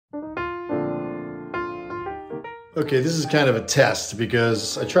Okay, this is kind of a test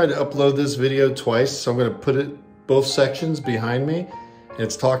because I tried to upload this video twice, so I'm going to put it both sections behind me, and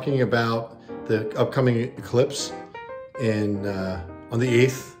it's talking about the upcoming eclipse in on the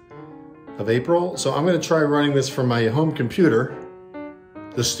 8th of April. So I'm going to try running this from my home computer,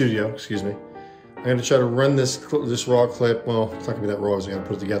 the studio, excuse me. I'm going to try to run this raw clip. Well, it's not going to be that raw, so I got to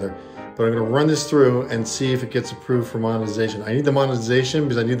put it together. But I'm going to run this through and see if it gets approved for monetization. I need the monetization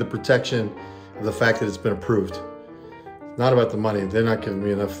because I need the protection of the fact that it's been approved. Not about the money. They're not giving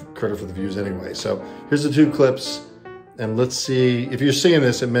me enough credit for the views anyway. So here's the two clips, and let's see. If you're seeing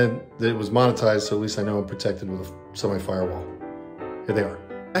this, it meant that it was monetized, so at least I know I'm protected with a semi-firewall. Here they are.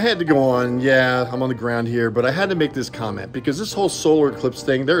 I had to go on, yeah, I'm on the ground here, but I had to make this comment because this whole solar eclipse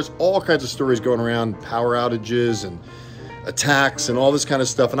thing, there's all kinds of stories going around, power outages and attacks and all this kind of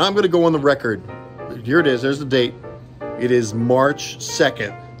stuff, and I'm going to go on the record. Here it is. There's the date. It is March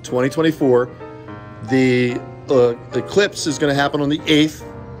 2nd, 2024. The eclipse is going to happen on the 8th,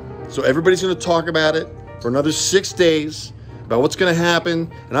 so everybody's going to talk about it for another 6 days about what's going to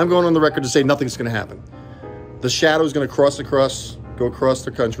happen, and I'm going on the record to say nothing's going to happen. The shadow is going to go across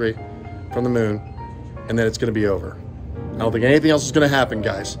the country from the moon, and then it's going to be over. I don't think anything else is going to happen,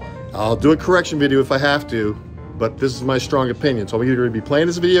 guys. I'll do a correction video if I have to, but this is my strong opinion. So I'm either going to be playing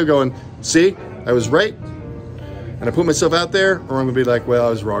this video going, see, I was right, and I put myself out there, or I'm going to be like, well, I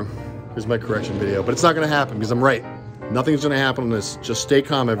was wrong. Here's my correction video. But it's not going to happen because I'm right. Nothing's going to happen on this. Just stay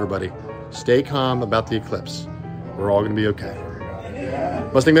calm, everybody. Stay calm about the eclipse. We're all going to be okay.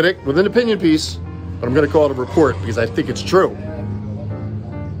 MustangMedic with an opinion piece, but I'm going to call it a report because I think it's true.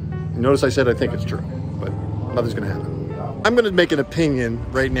 Notice I said I think it's true, but nothing's going to happen. I'm going to make an opinion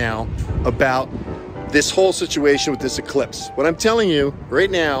right now about this whole situation with this eclipse. What I'm telling you right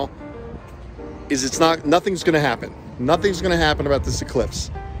now is nothing's going to happen. Nothing's going to happen about this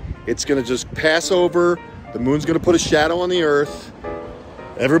eclipse. It's going to just pass over. The moon's going to put a shadow on the earth.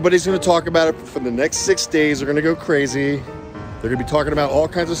 Everybody's going to talk about it for the next 6 days. They're going to go crazy. They're going to be talking about all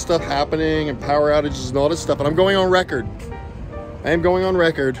kinds of stuff happening and power outages and all this stuff. And I'm going on record. I am going on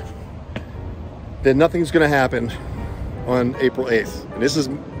record that nothing's going to happen on April 8th. And this is,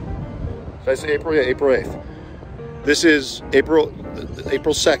 did I say April? Yeah, April 8th. This is April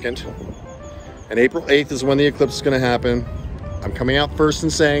 2nd. And April 8th is when the eclipse is going to happen. I'm coming out first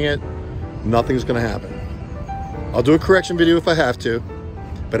and saying it. Nothing's going to happen. I'll do a correction video if I have to,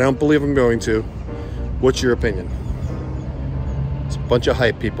 but I don't believe I'm going to. What's your opinion? It's a bunch of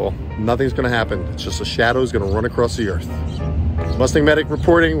hype, people. Nothing's going to happen. It's just a shadow is going to run across the earth. MustangMedic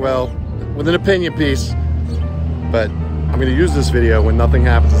reporting, well, with an opinion piece, but I'm going to use this video when nothing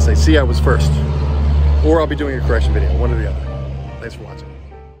happens and say, see, I was first. Or I'll be doing a correction video, one or the other. Thanks for watching.